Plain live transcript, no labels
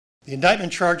The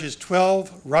indictment charges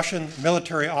 12 Russian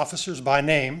military officers by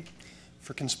name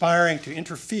for conspiring to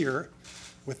interfere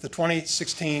with the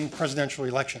 2016 presidential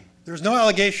election. There is no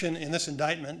allegation in this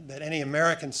indictment that any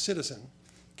American citizen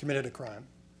committed a crime.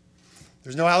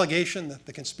 There's no allegation that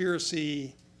the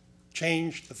conspiracy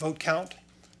changed the vote count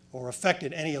or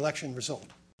affected any election result.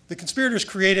 The conspirators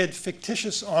created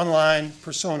fictitious online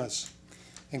personas,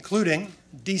 including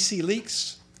DC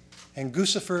Leaks and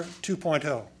Guccifer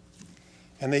 2.0.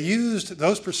 And they used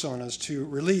those personas to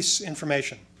release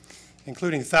information,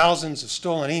 including thousands of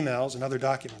stolen emails and other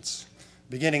documents,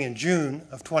 beginning in June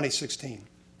of 2016.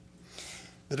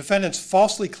 The defendants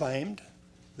falsely claimed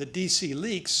that DC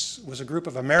Leaks was a group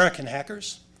of American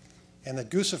hackers and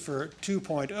that Guccifer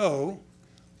 2.0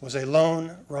 was a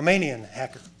lone Romanian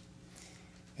hacker.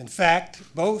 In fact,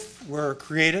 both were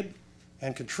created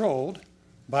and controlled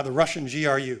by the Russian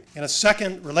GRU. In a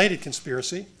second related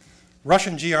conspiracy,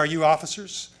 Russian GRU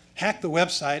officers hacked the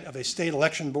website of a state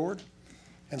election board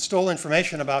and stole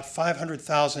information about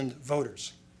 500,000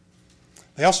 voters.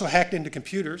 They also hacked into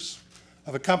computers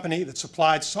of a company that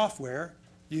supplied software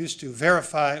used to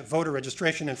verify voter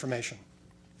registration information.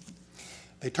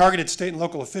 They targeted state and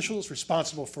local officials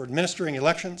responsible for administering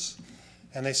elections,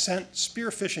 and they sent spear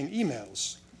phishing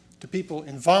emails to people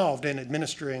involved in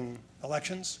administering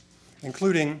elections,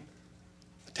 including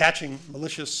attaching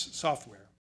malicious software.